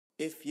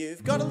If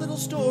you've got a little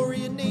story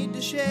you need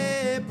to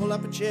share, pull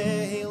up a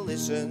chair, he'll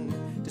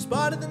listen.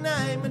 Despite of the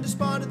name and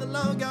despite of the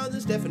logo,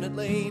 there's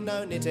definitely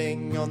no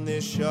knitting on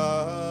this show.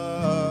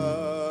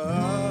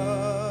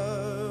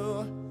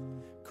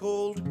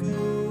 Called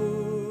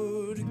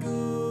Good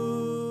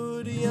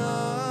Yarns.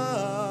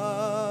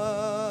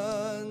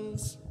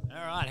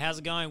 All right, how's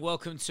it going?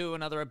 Welcome to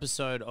another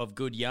episode of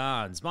Good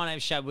Yarns. My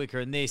name's Shad Wicker,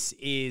 and this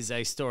is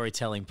a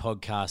storytelling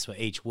podcast where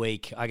each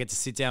week I get to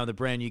sit down with a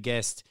brand new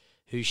guest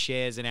who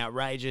shares an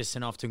outrageous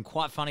and often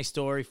quite funny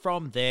story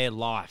from their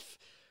life.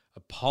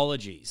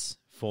 Apologies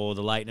for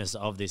the lateness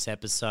of this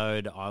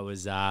episode. I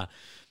was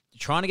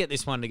trying to get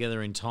this one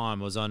together in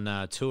time. I was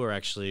on tour,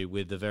 actually,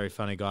 with the very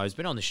funny guy who's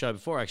been on the show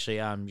before,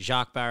 actually,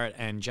 Jacques Barrett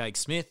and Jake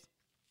Smith,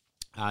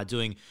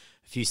 doing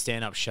a few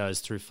stand-up shows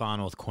through far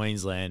north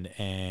Queensland,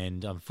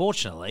 and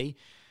unfortunately,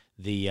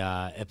 the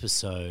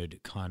episode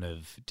kind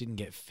of didn't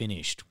get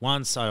finished.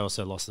 Once, I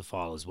also lost the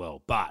file as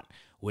well, but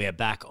we're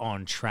back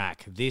on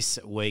track. This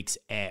week's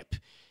ep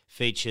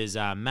features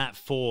Matt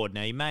Ford.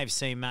 Now, you may have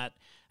seen Matt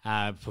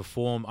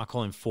perform. I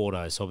call him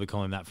Fordo, so I'll be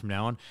calling him that from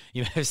now on.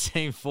 You may have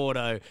seen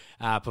Fordo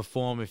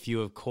perform if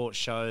you have caught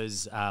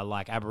shows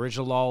like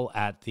Aboriginal Lol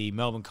at the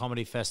Melbourne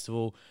Comedy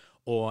Festival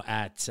or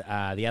at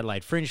the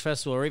Adelaide Fringe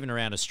Festival, or even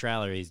around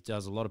Australia. He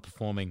does a lot of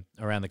performing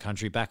around the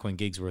country back when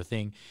gigs were a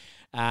thing.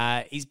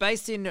 He's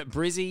based in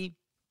Brizzy,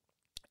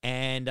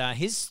 and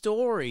his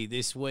story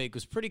this week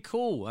was pretty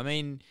cool. I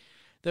mean,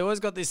 they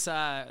always got this,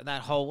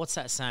 that whole, what's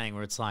that saying,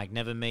 where it's like,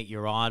 never meet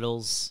your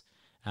idols,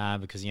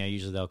 because, you know,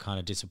 usually they'll kind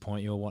of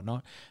disappoint you or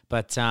whatnot.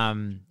 But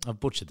I've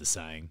butchered the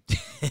saying.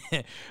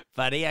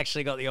 But he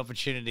actually got the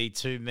opportunity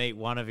to meet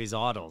one of his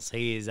idols.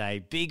 He is a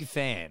big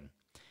fan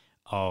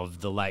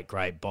of the late,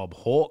 great Bob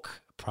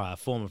Hawke,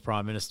 former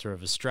Prime Minister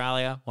of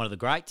Australia, one of the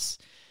greats.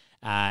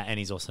 And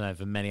he's also known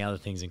for many other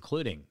things,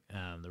 including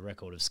the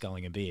record of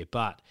sculling a beer.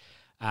 But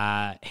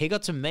he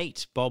got to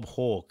meet Bob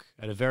Hawke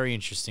at a very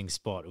interesting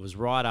spot. It was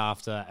right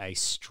after a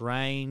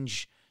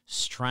strange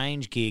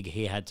gig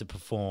he had to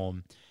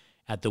perform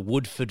at the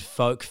Woodford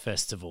Folk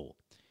Festival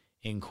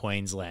in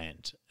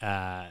Queensland.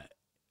 I'll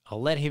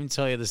let him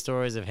tell you the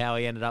stories of how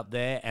he ended up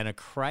there, and a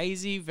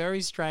crazy,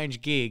 very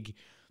strange gig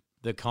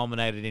that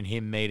culminated in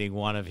him meeting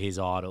one of his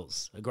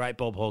idols. A great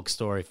Bob Hawke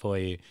story for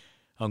you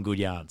on Good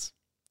Yarns.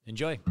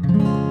 Enjoy.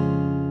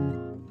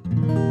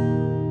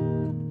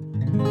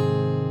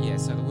 Yeah,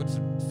 so the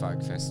Woodford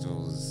Folk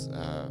Festival's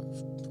a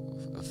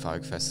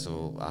folk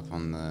festival up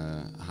on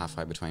the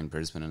halfway between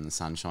Brisbane and the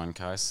Sunshine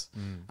Coast,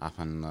 up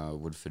on the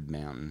Woodford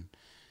Mountain,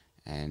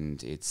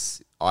 and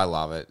I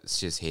love it. It's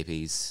just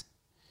hippies,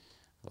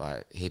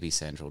 like hippie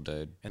central,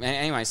 dude. And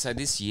anyway, so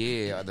this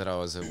year that I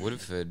was at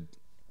Woodford,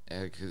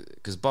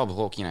 because Bob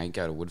Hawke, you know, he'd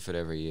go to Woodford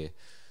every year.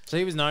 So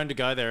he was known to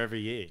go there every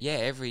year? Yeah,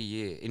 every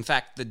year. In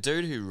fact, the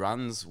dude who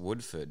runs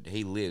Woodford,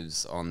 he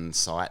lives on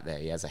site there.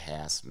 He has a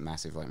house,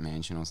 massive like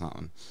mansion or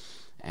something.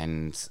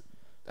 And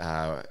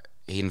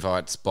he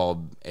invites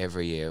Bob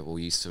every year. Well,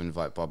 we used to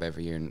invite Bob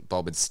every year, and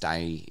Bob would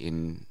stay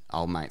in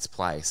old mate's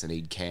place and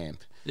he'd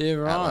camp. Yeah,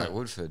 right. At like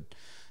Woodford.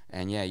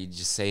 And yeah, you'd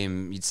see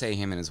him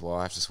and his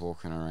wife just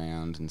walking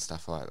around and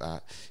stuff like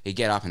that. He'd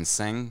get up and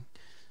sing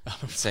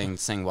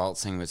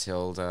Waltzing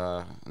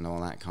Matilda and all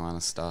that kind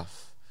of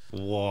stuff.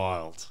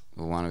 Wild.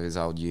 One of his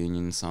old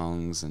Union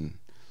songs, and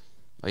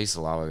I used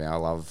to love him. I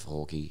love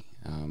Hawke.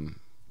 I've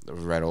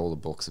read all the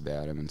books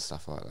about him and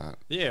stuff like that.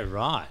 Yeah,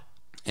 right.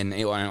 And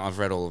I've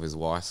read all of his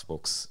wife's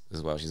books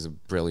as well. She's a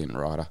brilliant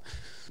writer.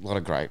 A lot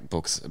of great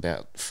books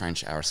about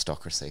French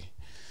aristocracy.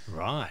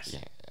 Right.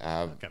 Yeah.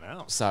 Fucking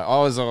hell. So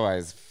I was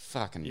always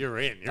fucking... You're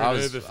in. You're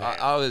an Uber fan.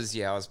 I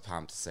was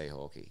pumped to see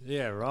Hawke.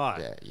 Yeah,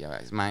 right.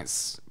 Yeah,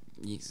 mates...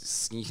 You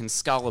can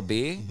scull a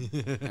beer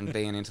and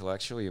be an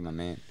intellectual. You're my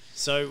man.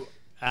 So,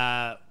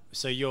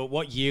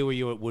 what year were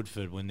you at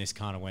Woodford when this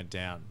kind of went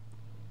down?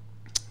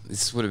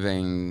 This would have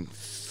been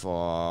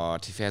for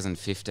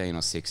 2015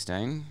 or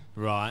 16.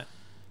 Right.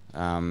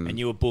 And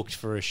you were booked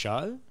for a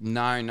show?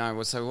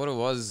 No. So what it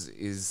was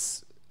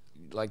is,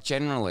 like,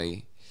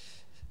 generally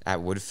at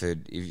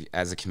Woodford,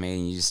 as a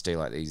comedian, you just do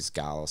like these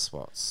gala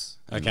spots.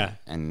 Okay.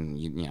 And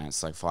you know,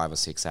 it's like 5 or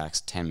 6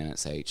 acts, 10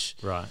 minutes each.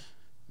 Right.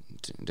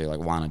 Do like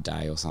one a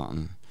day or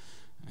something,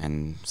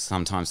 and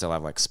sometimes they'll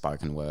have like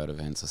spoken word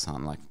events or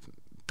something, like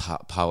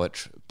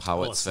poets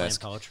versus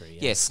poetry.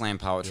 Yeah, slam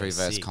poetry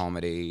versus sick.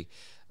 Comedy,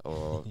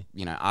 or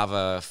you know,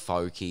 other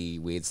folky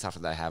weird stuff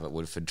that they have at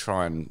Woodford.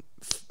 Try and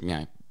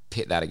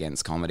pit that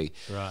against comedy.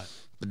 Right.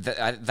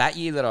 But that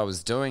year that I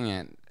was doing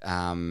it,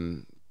 I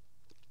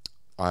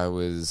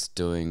was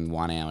doing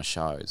 1 hour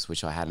shows,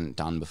 which I hadn't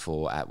done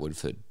before at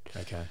Woodford.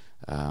 Okay.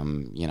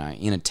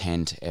 In a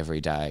tent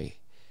every day.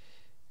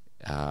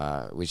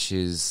 Which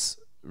is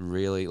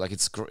really like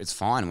it's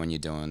fine when you're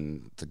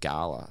doing the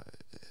gala,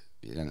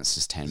 and it's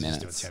just 10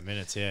 minutes. Just doing 10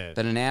 minutes, yeah.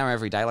 But an hour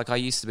every day, like I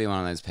used to be one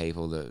of those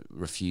people that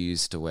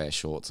refused to wear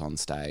shorts on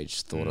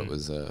stage, thought it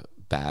was a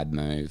bad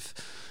move.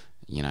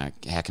 you know,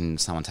 how can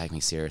someone take me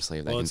seriously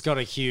if they Well, can? it's got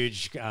a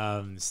huge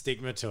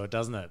stigma to it,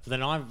 doesn't it? But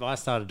then I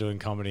started doing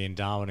comedy in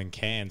Darwin and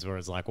Cairns, where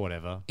it's like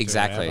whatever. do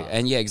Exactly, whatever.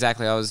 and yeah,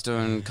 exactly. I was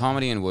doing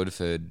comedy in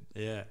Woodford,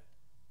 Yeah.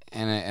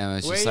 and it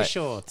was Wear just your like,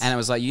 shorts. and it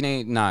was like, you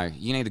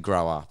need to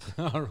grow up.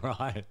 All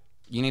right.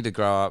 You need to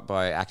grow up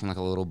by acting like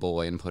a little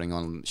boy and putting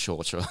on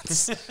short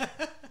shorts.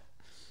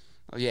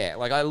 Yeah,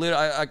 like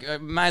I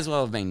may as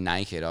well have been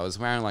naked. I was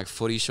wearing like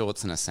footy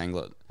shorts and a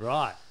singlet.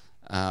 Right.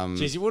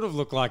 Jeez, you would have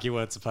looked like you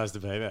weren't supposed to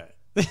be there.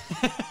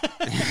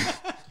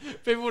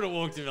 People would have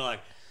walked in and be like,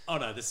 "Oh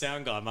no, the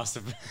sound guy must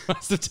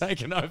have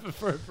taken over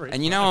for a brief."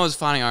 And you know what was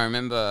funny? I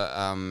remember,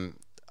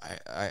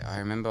 I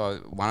remember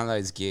one of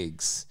those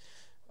gigs.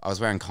 I was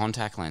wearing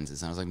contact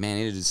lenses, and I was like, "Man,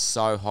 it is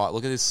so hot.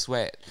 Look at this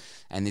sweat."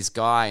 And this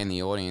guy in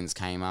the audience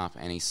came up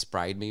and he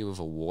sprayed me with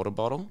a water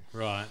bottle.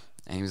 Right.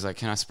 And he was like,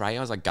 "Can I spray you?"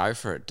 I was like, "Go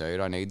for it, dude.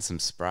 I need some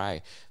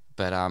spray."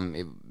 But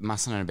it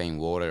mustn't have been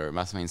water. It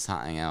must have been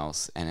something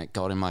else. And it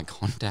got in my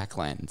contact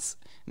lens.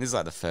 And this is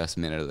like the first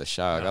minute of the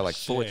show. I got like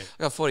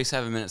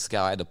 47 minutes to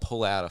go. I had to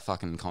pull out a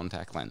fucking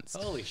contact lens.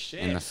 Holy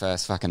shit. In the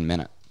first fucking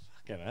minute.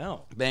 Fucking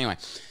hell. But anyway,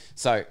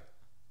 so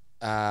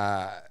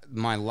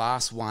my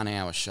last 1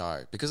 hour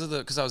show,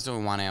 because I was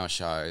doing 1 hour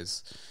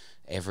shows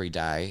every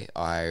day,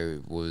 I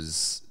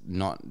was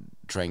not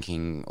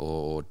drinking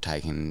or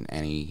taking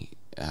any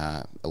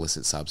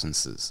illicit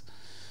substances,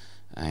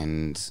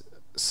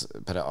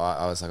 but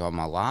I was like, on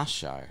my last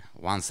show,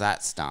 once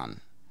that's done,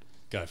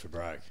 Go for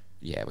broke.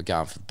 yeah, we're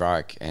going for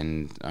broke.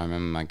 And I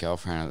remember my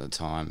girlfriend at the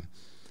time,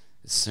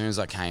 as soon as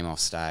I came off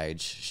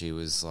stage, she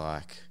was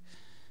like,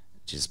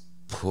 just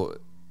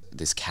put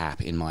this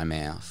cap in my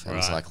mouth and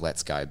was Right. like,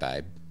 "Let's go,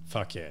 babe.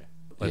 Fuck yeah.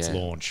 Let's Yeah,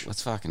 launch.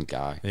 Let's fucking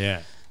go."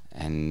 Yeah.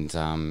 And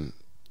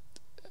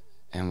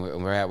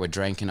we're out, we're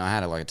drinking. I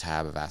had like a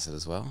tab of acid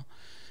as well,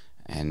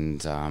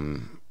 and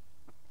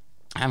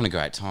having a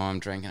great time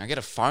drinking. I get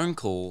a phone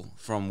call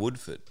from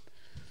Woodford.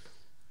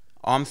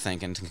 I'm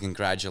thinking to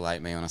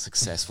congratulate me on a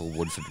successful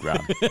Woodford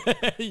run.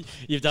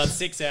 You've done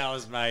 6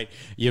 hours, mate.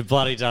 You've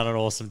bloody done an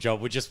awesome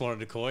job. We just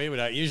wanted to call you. We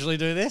don't usually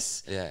do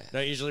this. Yeah.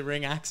 Don't usually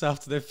ring acts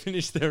after they've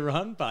finished their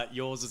run, but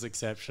yours is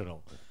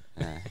exceptional.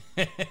 Yeah.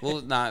 Well,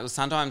 no,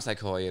 sometimes they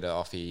call you to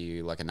offer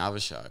you like another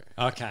show.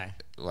 Okay.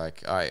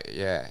 Like,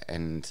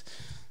 and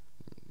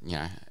you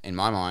know, in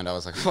my mind, I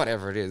was like,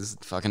 whatever it is,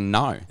 fucking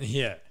no.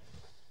 Yeah.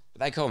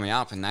 But they called me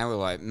up and they were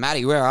like,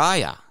 "Matty, where are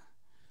you?" And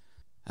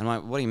I'm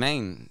like, "What do you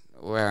mean?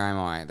 Where am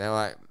I?" They're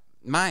like,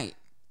 "Mate,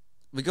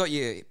 we got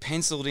you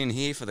penciled in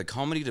here for the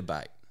comedy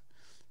debate.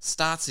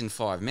 Starts in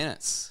 5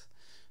 minutes.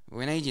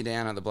 We need you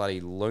down at the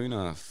bloody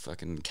Lunar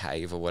fucking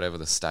cave or whatever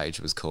the stage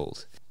was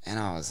called." And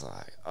I was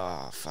like,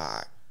 "Oh,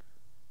 fuck.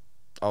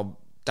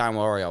 Don't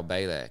worry, I'll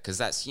be there." Because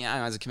that's, you know,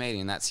 as a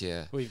comedian, that's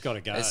your... Well, you've got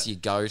to go. That's your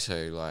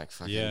go-to. Like,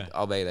 fucking, Yeah.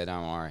 I'll be there,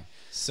 don't worry.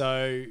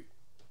 So,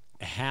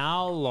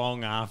 how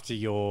long after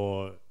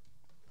your...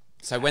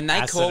 So when they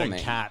Acid call and me,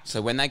 cat.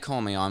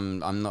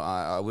 I'm not.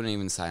 I wouldn't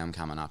even say I'm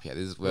coming up yet.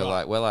 This is, we're Right.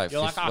 like we're like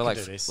You're fif- like, "I we're can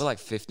like do this." we're like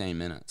 15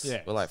 minutes.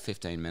 Yeah. We're like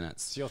 15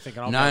 minutes. So you're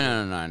thinking, no.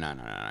 Oh,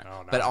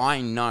 no. But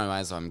I know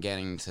as I'm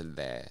getting to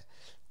there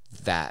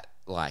that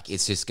like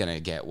it's just gonna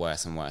get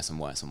worse and worse and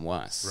worse and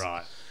worse.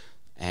 Right.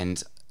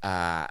 And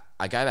I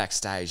go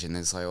backstage and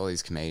there's like all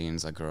these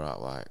comedians I grew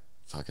up like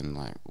fucking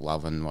like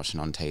loving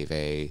watching on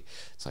TV.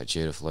 It's like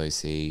Judith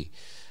Lucy.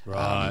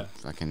 Right.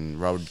 Fucking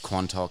Rod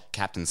Quantock,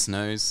 Captain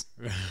Snooze.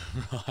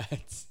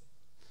 Right.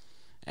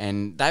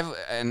 And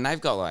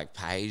they've got like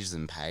pages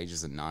and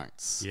pages of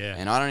notes. Yeah.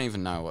 And I don't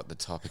even know what the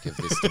topic of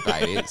this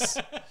debate is.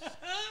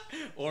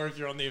 Or if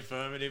you're on the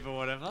affirmative or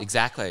whatever.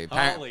 Exactly.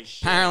 Holy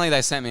shit. Apparently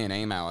they sent me an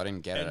email. I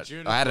didn't get And it.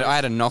 Judith I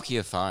had a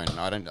Nokia phone.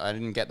 I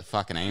didn't get the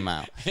fucking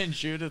email. And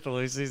Judith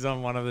Lucy's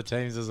on one of the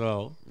teams as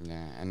well.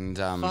 Yeah. And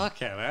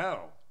Fucking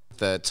hell.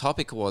 the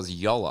topic was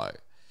YOLO.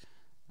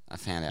 I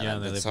found out You that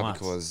only the live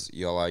topic once. was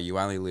YOLO. You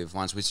only live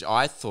once, which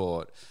I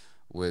thought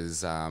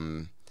was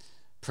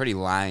pretty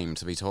lame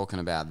to be talking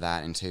about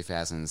that in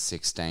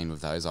 2016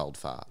 with those old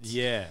farts.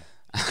 Yeah.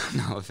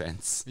 No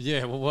offense.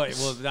 Yeah, no,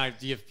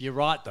 you're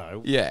right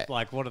though. Yeah.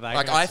 Like, what are they?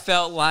 Like, I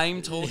felt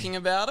lame talking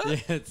about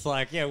it. Yeah, it's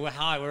like, yeah,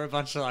 hi, we're a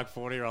bunch of like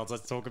 40-year-olds.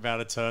 Let's talk about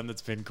a term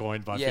that's been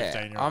coined by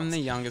 15-year-olds. I'm the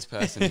youngest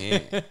person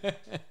here.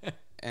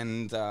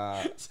 And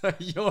So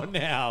you're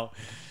now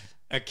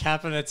a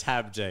cap and a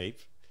tab deep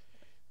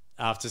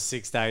after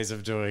 6 days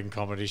of doing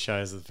comedy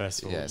shows at the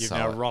festival. Yeah, You've so-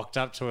 now rocked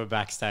up to a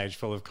backstage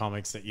full of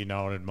comics that you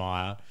know and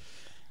admire,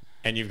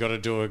 and you've got to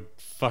do a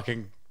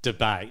fucking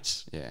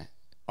debate yeah.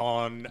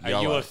 on, are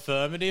YOLO. you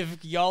affirmative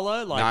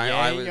YOLO? Like, No, yeah,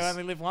 I you was-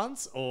 only live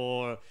once?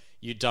 Or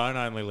you don't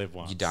only live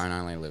once? You don't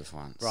only live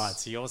once. Right,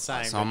 so you're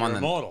saying So that I'm you're on the-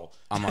 immortal.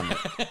 I'm on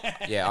the,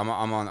 yeah, I'm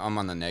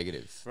on the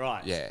negative.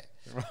 Right. Yeah.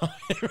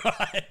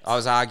 Right. I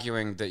was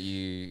arguing that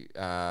you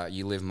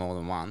live more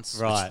than once,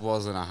 Right. which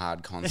wasn't a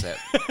hard concept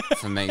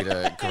for me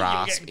to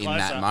grasp in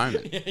that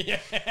moment. Yeah.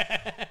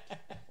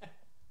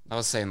 I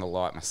was seeing the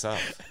light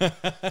myself.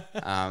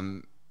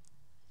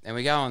 And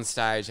we go on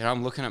stage, and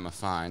I'm looking at my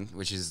phone,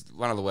 which is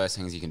one of the worst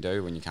things you can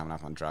do when you're coming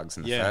up on drugs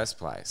in the Yeah. first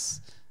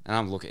place. And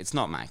I'm looking, it's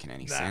not making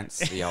any sense,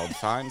 the old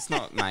phone. It's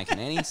not making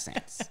any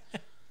sense.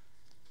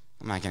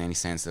 Not making any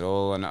sense at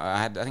all. And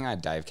I think I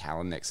had Dave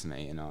Callan next to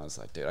me, and I was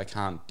like, dude, I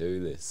can't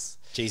do this.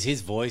 Jeez,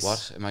 his voice.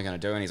 What am I going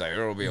to do? And he's like,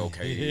 it'll be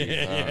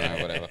okay. I don't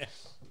know, whatever.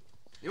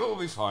 It will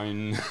be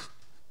fine.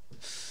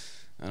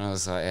 And I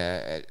was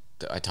like,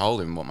 I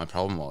told him what my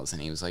problem was,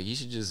 and he was like, you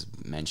should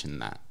just mention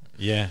that.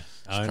 Yeah.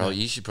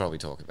 You should probably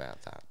talk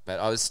about that. But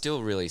I was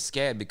still really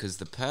scared because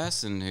the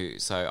person who...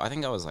 So I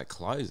think I was like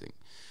closing.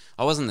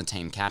 I wasn't the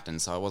team captain,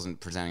 so I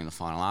wasn't presenting the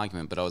final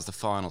argument, but I was the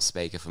final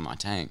speaker for my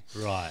team.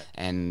 Right.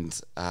 And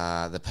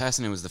the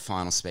person who was the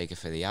final speaker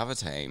for the other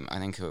team, I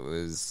think it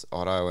was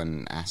Otto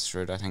and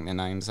Astrid, I think their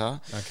names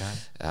are.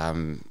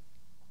 Okay.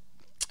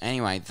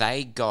 Anyway,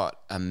 they got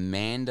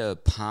Amanda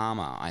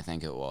Palmer, I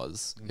think it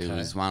was, who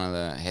was one of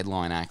the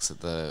headline acts at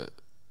the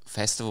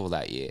festival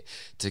that year,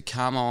 to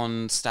come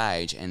on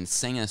stage and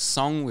sing a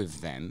song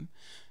with them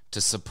to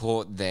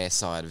support their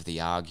side of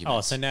the argument. Oh,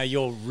 so now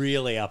you're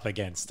really up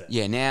against it.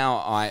 Yeah,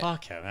 now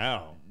Fucking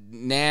hell.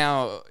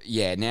 Now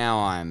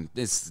I'm... It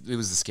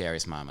was the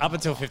scariest moment. Up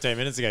until 15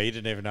 minutes ago, you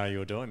didn't even know you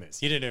were doing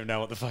this. You didn't even know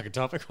what the fucking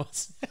topic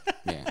was.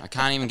 Yeah, I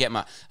can't even get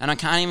my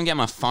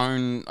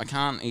phone... I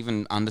can't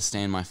even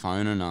understand my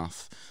phone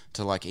enough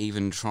to like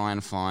even try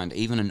and find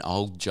even an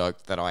old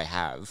joke that I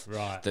have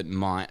that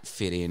might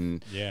fit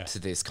in to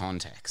this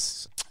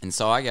context. And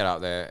so I get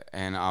up there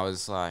and I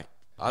was like,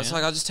 I'll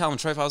just tell them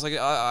the truth. I was like,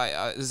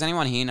 does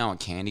anyone here know what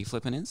candy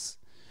flipping is?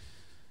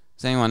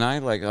 Does anyone know?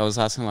 Like, I was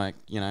asking,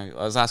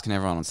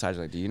 everyone on stage,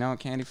 like, do you know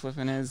what candy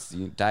flipping is?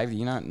 Dave, do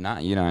you know? No,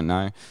 you don't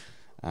know.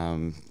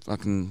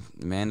 Fucking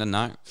Amanda,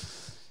 no.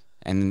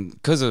 And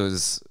because it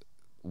was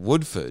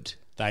Woodford,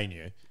 they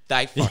knew.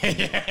 They fucking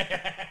knew.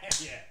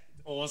 Yeah.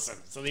 Awesome.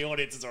 So the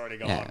audience has already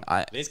gone,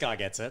 this guy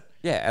gets it.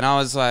 Yeah, and I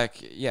was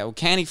like, well,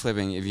 candy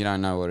flipping, if you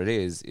don't know what it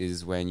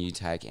is when you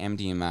take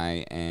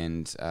MDMA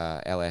and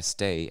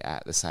LSD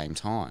at the same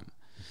time.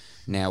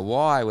 Now,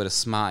 why would a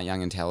smart,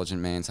 young,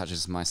 intelligent man such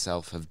as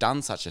myself have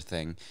done such a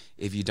thing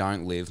if you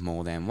don't live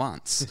more than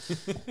once?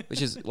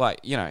 Which is like,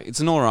 it's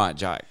an all right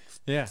joke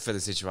for the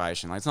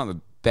situation. Like, it's not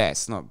the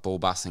best, not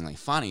ball-bustingly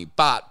funny,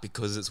 but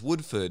because it's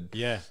Woodford,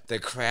 the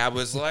crowd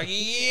was like,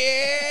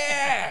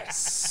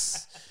 yes!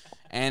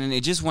 And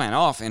it just went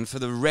off. And for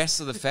the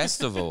rest of the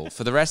festival,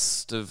 for the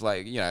rest of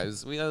it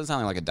was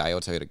only like a day or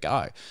two to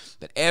go.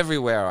 But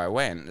everywhere I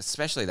went,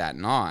 especially that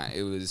night,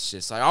 it was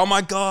just like, oh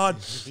my God,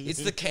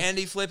 it's the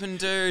candy flipping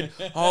dude.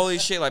 Holy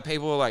shit. Like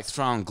people were like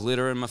throwing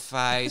glitter in my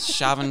face,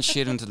 shoving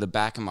shit into the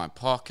back of my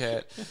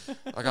pocket.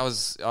 Like I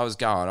was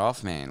going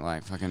off, man.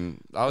 Like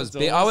fucking, I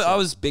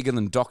was bigger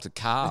than Dr.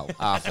 Carl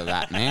after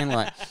that, man.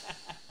 Like,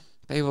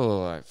 people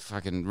were like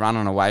fucking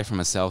running away from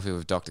a selfie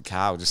with Dr.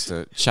 Carl just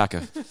to chuck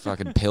a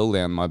fucking pill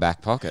down my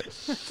back pocket.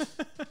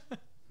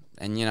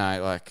 And,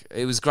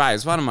 it was great. It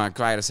was one of my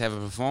greatest ever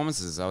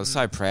performances. I was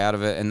so proud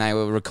of it. And they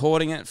were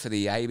recording it for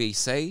the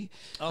ABC.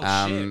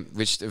 Oh, shit.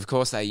 Which, of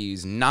course, they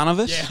used none of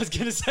it. Yeah, I was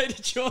going to say,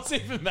 did yours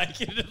even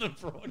make it to the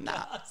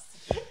broadcast?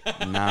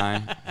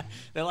 No.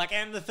 They're like,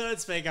 and the third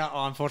speaker,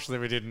 unfortunately,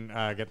 we didn't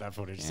get that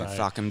footage. Yeah, so.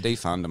 Fuck them,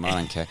 defund them. I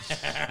don't care.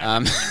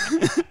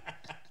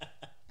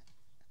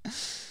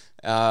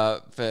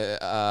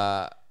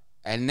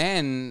 And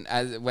then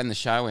when the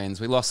show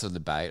ends, we lost the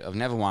debate. I've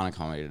never won a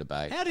comedy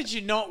debate. How did you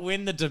not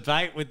win the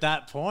debate with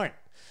that point?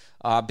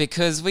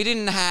 Because we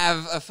didn't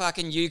have a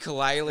fucking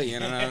ukulele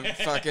and a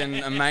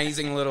fucking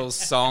amazing little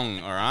song,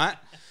 all right?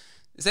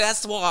 So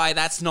that's why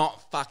that's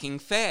not fucking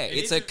fair.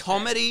 It's a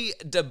comedy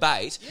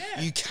debate.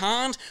 Yeah. You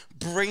can't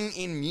bring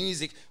in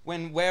music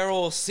when we're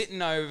all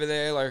sitting over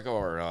there like,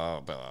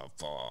 To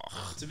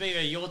be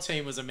fair, your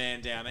team was a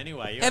man down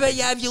anyway. But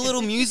you have your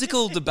little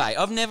musical debate.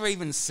 I've never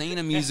even seen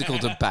a musical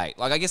debate.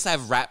 Like, I guess they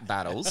have rap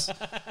battles,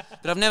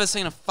 but I've never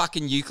seen a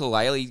fucking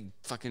ukulele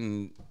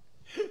fucking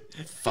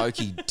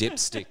folky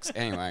dipsticks.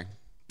 Anyway,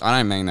 I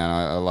don't mean that.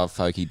 I love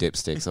folky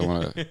dipsticks. I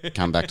want to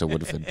come back to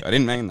Woodford. I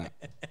didn't mean that.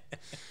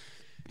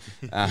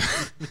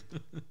 But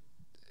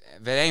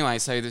anyway,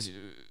 so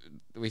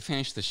we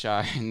finished the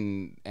show,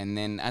 and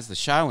then as the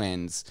show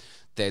ends,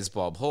 there's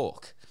Bob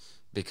Hawke,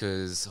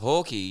 because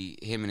Hawke,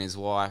 him and his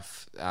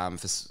wife,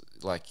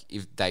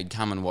 if they'd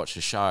come and watch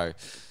the show,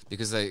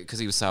 because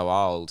he was so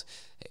old,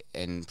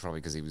 and probably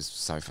because he was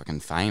so fucking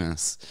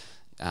famous,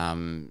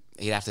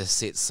 he'd have to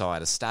sit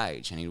side of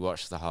stage, and he'd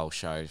watch the whole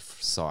show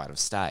side of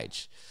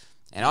stage,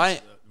 and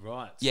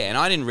and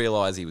I didn't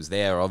realise he was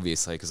there,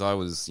 obviously, because I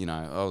was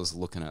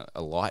looking at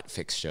a light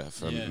fixture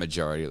for a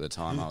majority of the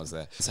time I was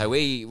there. So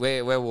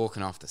we're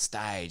walking off the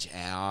stage,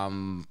 and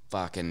I'm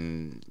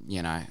fucking,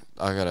 I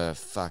got a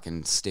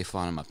fucking stiff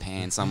one in my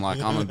pants. I'm like,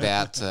 I'm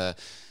about to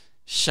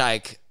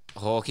shake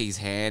Hawke's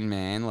hand,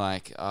 man.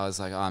 Like, I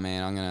was like, oh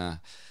man, I'm gonna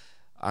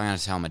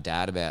tell my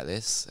dad about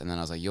this. And then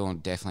I was like, you're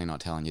definitely not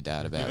telling your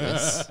dad about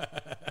this.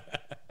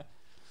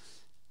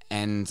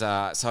 And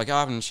so I go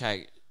up and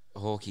shake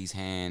Hawke's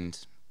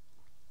hand.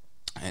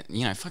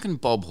 And, fucking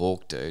Bob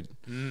Hawke, dude.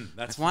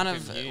 That's one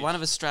of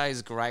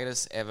Australia's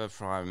greatest ever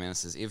prime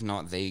ministers, if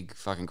not the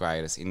fucking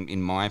greatest, in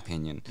my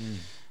opinion.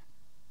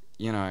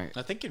 you know.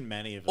 I think in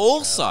many of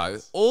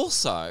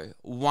Also,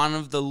 one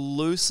of the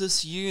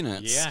loosest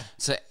units Yeah.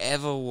 to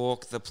ever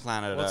walk the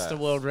planet What's Earth. the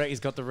world record? He's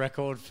got the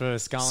record for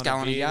sculling Sculling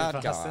a a beer yard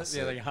fastest. glass.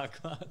 Yeah, the yard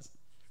glass.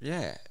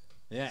 Yeah.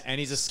 Yeah, and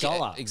he's a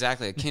scholar. Yeah,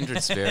 exactly, a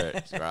kindred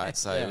spirit, right?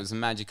 So Yeah. it was a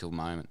magical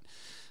moment.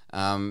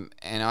 And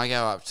I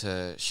go up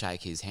to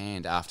shake his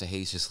hand after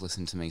he's just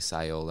listened to me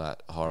say all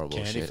that horrible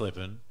Candy shit.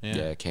 flipping.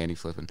 Yeah, candy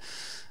flipping.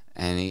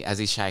 And as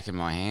he's shaking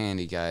my hand,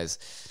 he goes,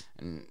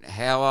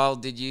 "How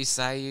old did you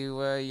say you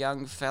were,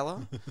 young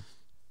fella?"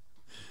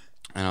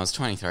 And I was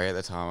 23 at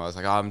the time. I was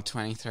like, "I'm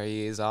 23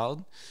 years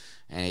old."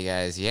 And he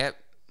goes, "Yep,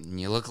 and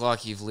you look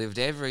like you've lived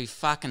every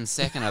fucking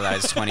second of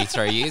those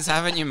 23 years,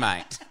 haven't you,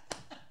 mate?"